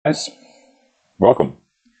Guys, welcome.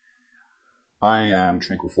 I am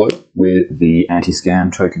Tranquil Float with the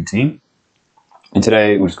anti-scam token team, and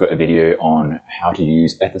today we've just got a video on how to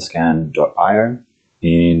use Etherscan.io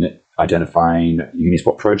in identifying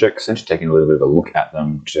Uniswap projects and just taking a little bit of a look at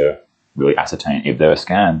them to really ascertain if they're a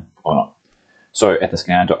scam or not. So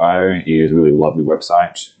Etherscan.io is a really lovely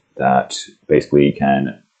website that basically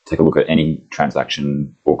can take a look at any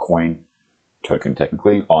transaction or coin token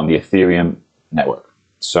technically on the Ethereum network.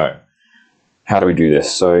 So how do we do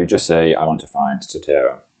this? So just say I want to find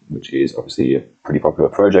Statera, which is obviously a pretty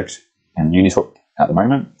popular project in Uniswap at the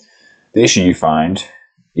moment. The issue you find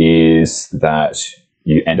is that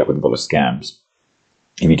you end up with a lot of scams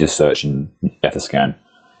if you just search in Etherscan.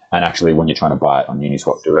 And actually, when you're trying to buy it on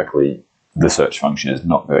Uniswap directly, the search function is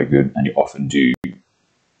not very good, and you often do,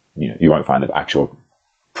 you won't find the actual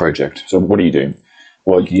project. So what do you do?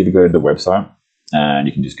 Well, you can either go to the website and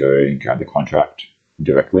you can just go and grab the contract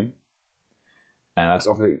directly. And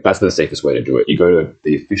that's the safest way to do it. You go to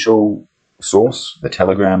the official source, the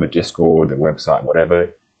Telegram, the Discord, the website,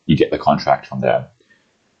 whatever, you get the contract from there.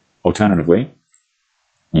 Alternatively,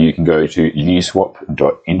 you can go to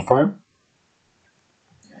uniswap.info.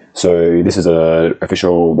 So this is an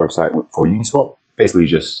official website for Uniswap, basically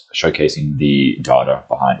just showcasing the data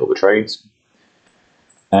behind all the trades.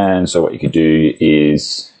 And so what you can do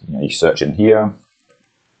is, you search in here,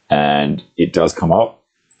 and it does come up,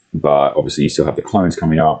 but obviously you still have the clones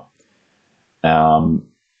coming up.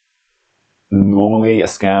 Normally a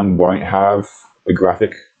scam won't have a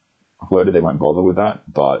graphic uploaded, they won't bother with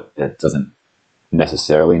that, but it doesn't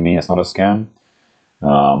necessarily mean it's not a scam.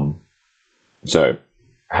 So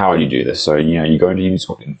how do you do this? So, you go into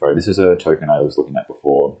Uniswap info. This is a token I was looking at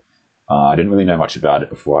before. I didn't really know much about it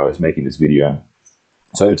before I was making this video.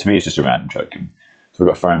 So to me, it's just a random token. So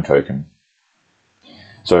we've got foam token.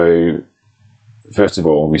 So first of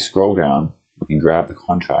all, we scroll down, we can grab the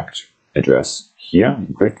contract address here,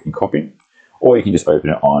 you click and copy, or you can just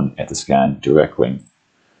open it on Etherscan directly.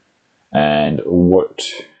 And what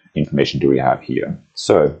information do we have here?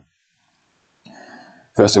 So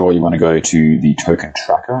first of all, you want to go to the token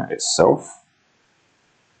tracker itself.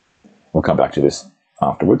 We'll come back to this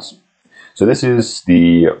afterwards. So this is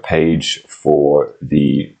the page for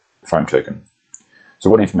the foam token. So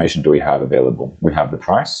what information do we have available? We have the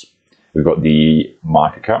price, we've got the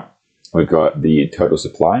market cap, we've got the total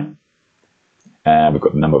supply, and we've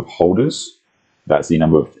got the number of holders. That's the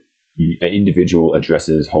number of individual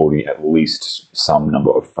addresses holding at least some number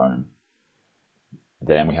of foam.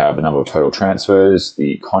 Then we have the number of total transfers,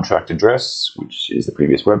 the contract address, which is the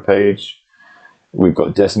previous web page. We've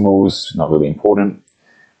got decimals, not really important.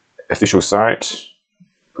 Official site,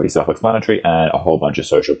 pretty self-explanatory, and a whole bunch of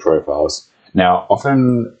social profiles. Now,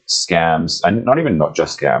 often scams, and not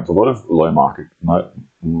just scams, a lot of low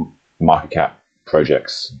market cap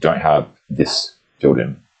projects don't have this filled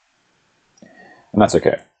in. And that's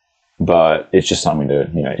okay. But it's just something to,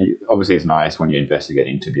 obviously it's nice when you're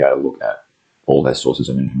investigating to be able to look at all their sources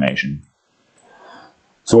of information.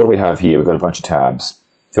 So what do we have here? We've got a bunch of tabs.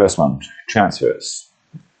 First one, transfers.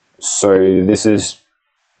 So this is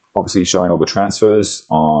obviously showing all the transfers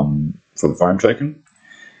for the foam token.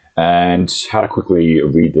 And how to quickly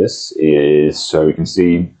read this is, so we can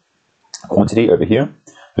see quantity over here.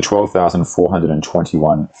 The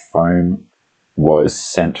 12,421 foam was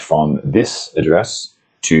sent from this address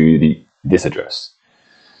to this address.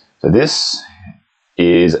 So this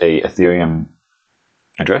is a Ethereum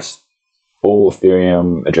address. All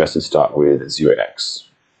Ethereum addresses start with 0x.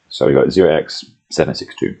 So we got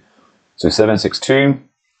 0x762. So 762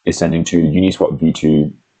 is sending to Uniswap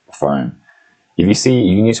v2 foam. If you see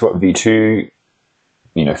Uniswap v2,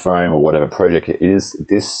 foam or whatever project it is,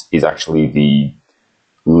 this is actually the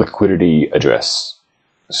liquidity address.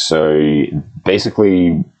 So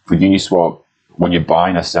basically for Uniswap, when you're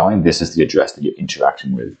buying or selling, this is the address that you're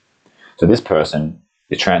interacting with. So this person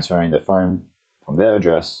is transferring the foam from their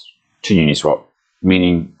address to Uniswap,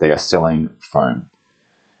 meaning they are selling foam.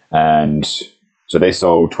 And so they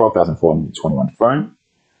sold 12,421 foam.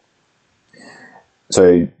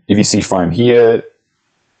 So if you see foam here,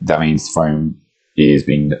 that means foam is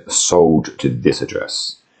being sold to this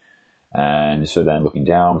address. And so then looking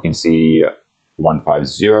down, we can see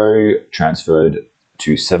 150 transferred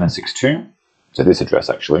to 762. So this address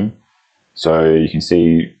actually. So you can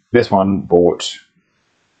see this one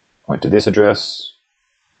went to this address.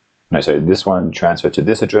 No, so this one transferred to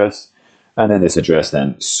this address, and then this address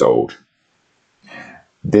then sold.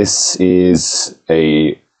 This is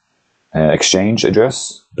an exchange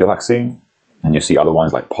address, Galaxy, and you'll see other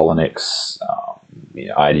ones like Polynix,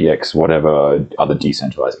 IDX, whatever other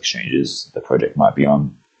decentralized exchanges the project might be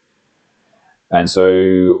on. And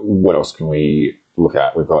so what else can we look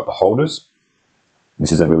at? We've got the holders.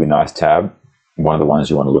 This is a really nice tab. One of the ones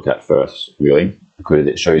you want to look at first, really, because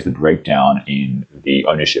it shows the breakdown in the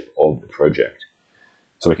ownership of the project.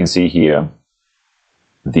 So we can see here,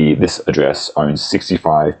 this address owns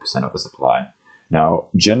 65% of the supply. Now,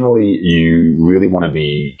 generally, you really want to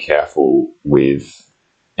be careful with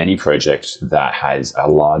any project that has a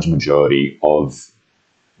large majority of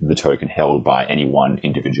the token held by any one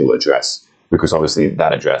individual address, because obviously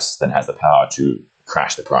that address then has the power to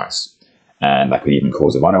crash the price. And that could even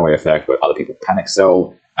cause a runaway effect where other people panic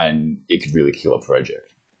sell, and it could really kill a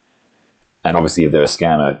project. And obviously, if they're a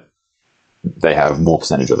scammer, they have more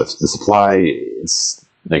percentage of the supply.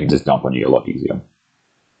 They can just dump on you a lot easier.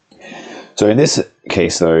 So in this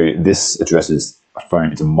case, though, this address is a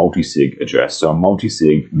phone. It's a multi-sig address. So a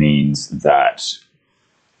multi-sig means that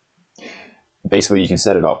basically you can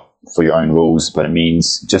set it up for your own rules, but it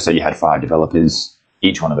means just say you had 5 developers,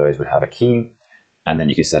 each one of those would have a key, and then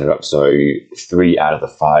you can set it up so 3 out of the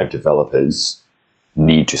 5 developers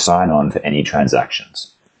need to sign on for any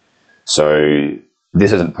transactions. So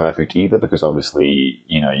this isn't perfect either, because obviously,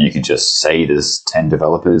 you could just say there's 10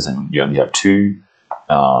 developers and you only have 2,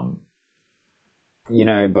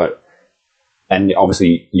 and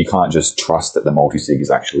obviously you can't just trust that the multi-sig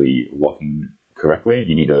is actually locking correctly.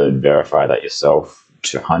 You need to verify that yourself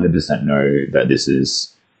to 100% know that this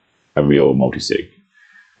is a real multi-sig.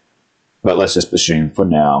 But let's just assume for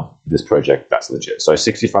now, this project, that's legit. So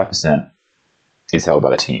 65% is held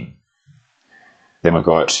by the team. Then we've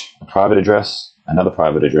got a private address, another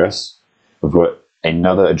private address. We've got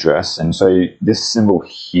another address. And so this symbol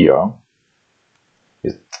here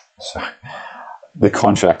is the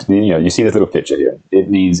contract. You see this little picture here. It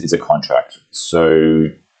means it's a contract. So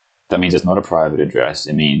that means it's not a private address.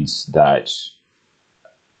 It means that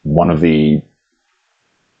one of the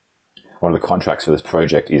contracts for this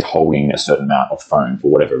project is holding a certain amount of phone for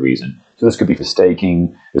whatever reason. So this could be for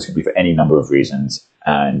staking, this could be for any number of reasons,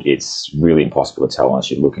 and it's really impossible to tell unless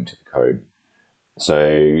you look into the code. So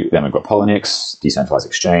then we've got Polynix, decentralized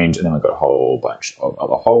exchange, and then we've got a whole bunch of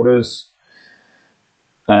other holders.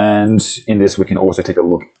 And in this, we can also take a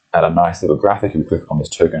look at a nice little graphic. If you click on this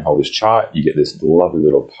token holders chart, you get this lovely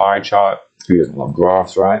little pie chart. Who doesn't love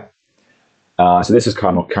graphs, right? So this is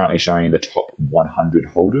currently showing the top 100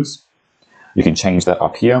 holders. You can change that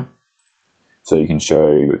up here. So you can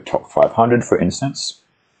show top 500, for instance.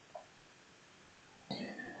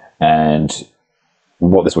 And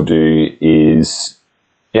what this will do is,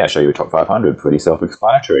 show you a top 500, pretty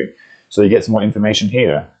self-explanatory. So you get some more information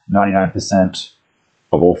here. 99%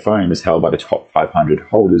 of all foam is held by the top 500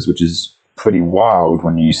 holders, which is pretty wild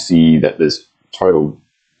when you see that there's total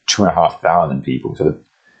 2,500 people. So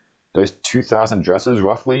those 2,000 addresses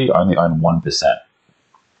roughly only own 1%.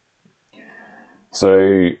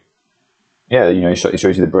 So, it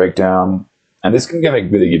shows you the breakdown. And this can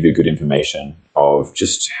really give you good information of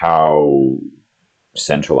just how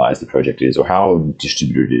centralized the project is or how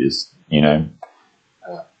distributed it is. You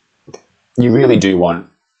really do want,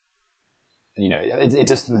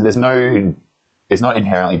 it's not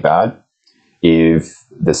inherently bad if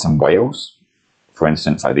there's some whales. For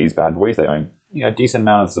instance, like these bad boys, they own a decent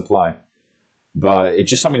amount of supply. But it's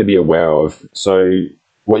just something to be aware of. So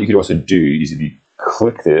what you could also do is if you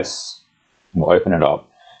click this, we'll open it up,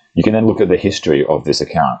 you can then look at the history of this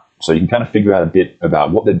account. So you can kind of figure out a bit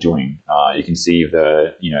about what they're doing. You can see if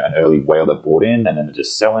they're an early whale that bought in and then they're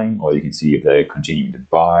just selling, or you can see if they're continuing to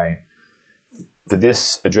buy. For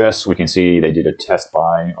this address, we can see they did a test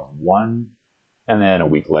buy of 1, and then a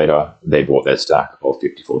week later, they bought their stack of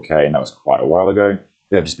 54K, and that was quite a while ago.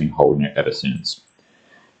 They've just been holding it ever since.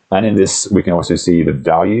 And in this, we can also see the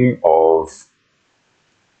value of,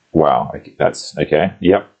 wow, that's okay,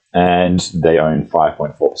 yep. And they own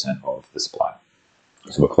 5.4% of the supply.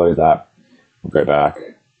 So we'll close that, we'll go back.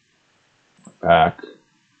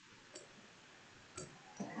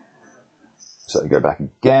 So go back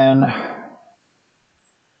again.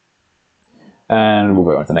 And we'll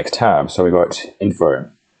go on to the next tab. So we've got info.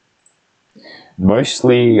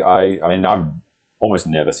 Mostly, I've almost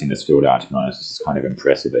never seen this filled out, to be honest. This is kind of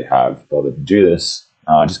impressive they have bothered to do this.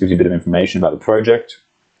 Just gives you a bit of information about the project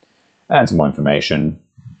and some more information.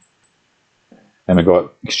 Then we've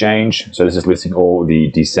got exchange. So this is listing all the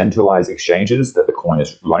decentralized exchanges that the coin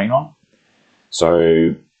is running on.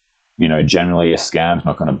 So, generally a scam's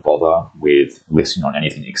not going to bother with listing on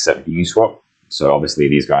anything except Uniswap. So obviously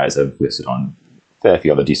these guys have listed on a fair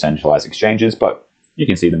few other decentralized exchanges, but you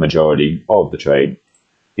can see the majority of the trade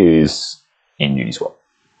is in Uniswap.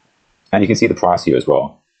 And you can see the price here as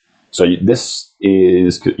well. So this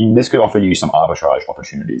could offer you some arbitrage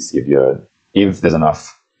opportunities if you're if there's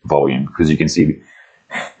enough volume, because you can see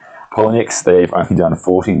Polynix, they've only done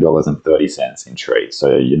 $14.30 in trades,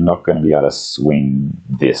 so you're not going to be able to swing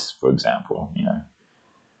this, for example.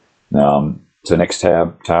 So next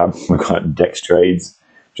tab, we've got DEX trades,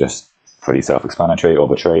 just pretty self-explanatory. All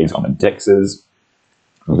the trades on the DEXs,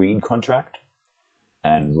 read contract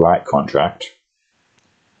and write contract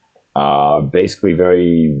are basically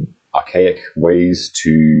very archaic ways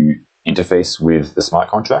to interface with the smart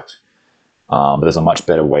contract. But there's a much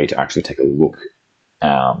better way to actually take a look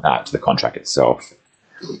at the contract itself.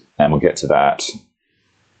 And we'll get to that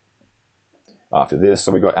after this.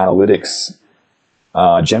 So we've got analytics.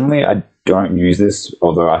 Generally, I don't use this,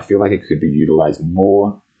 although I feel like it could be utilized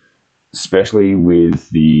more, especially with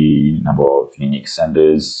the number of unique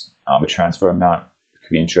senders. The transfer amount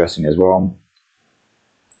could be interesting as well.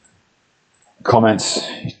 Comments,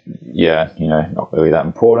 yeah, not really that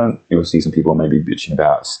important. You'll see some people maybe bitching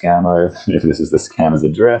about scammo if this is the scammer's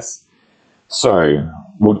address. So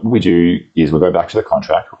what we do is we'll go back to the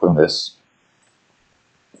contract, we'll click on this,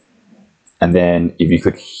 and then if you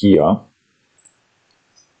click here,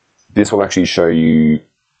 this will actually show you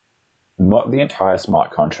not the entire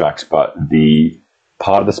smart contract, but the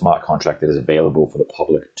part of the smart contract that is available for the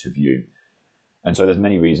public to view. And so there's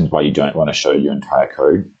many reasons why you don't want to show your entire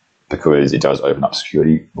code, because it does open up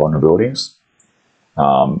security vulnerabilities.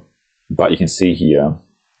 But you can see here,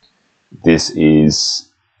 this is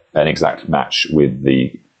an exact match with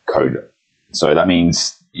the code. So that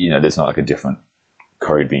means, there's not like a different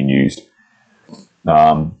code being used.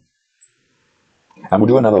 And we'll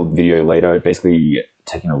do another video later, basically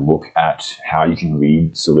taking a look at how you can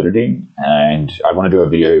read Solidity. And I want to do a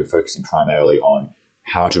video focusing primarily on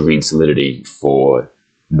how to read Solidity for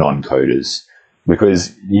non-coders,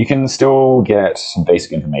 because you can still get some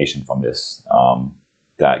basic information from this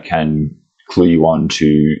that can clue you on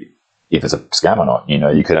to if it's a scam or not.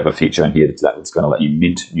 You could have a feature in here that's going to let you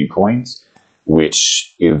mint new coins,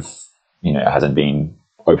 which if it hasn't been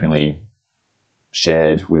openly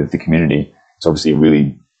shared with the community, it's obviously a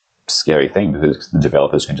really scary thing, because the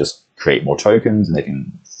developers can just create more tokens and they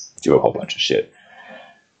can do a whole bunch of shit.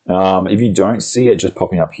 If you don't see it just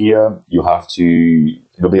popping up here, you'll have to,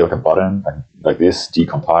 it'll be like a button like this,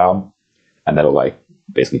 decompile, and that'll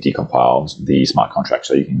basically decompile the smart contract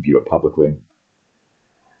so you can view it publicly.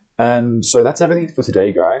 And so that's everything for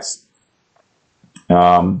today, guys.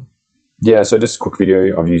 Yeah, so just a quick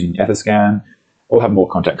video of using Etherscan. We'll have more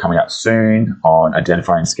content coming out soon on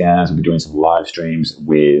identifying scams. We'll be doing some live streams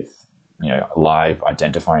with, live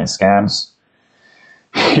identifying scams.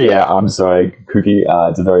 Yeah, I'm sorry, Cookie.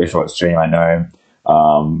 It's a very short stream, I know.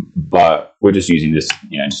 But we're just using this,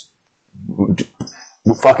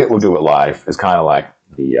 fuck it, we'll do it live. It's kind of like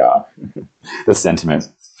the the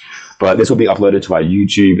sentiment. But this will be uploaded to our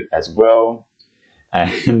YouTube as well.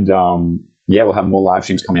 And yeah, we'll have more live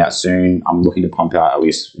streams coming out soon. I'm looking to pump out at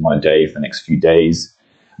least one a day for the next few days.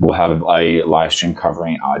 We'll have a live stream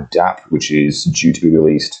covering our DApp, which is due to be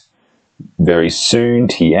released very soon,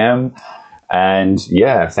 TM. And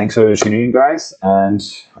yeah, thanks for tuning in, guys, and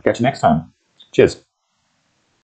I'll catch you next time. Cheers.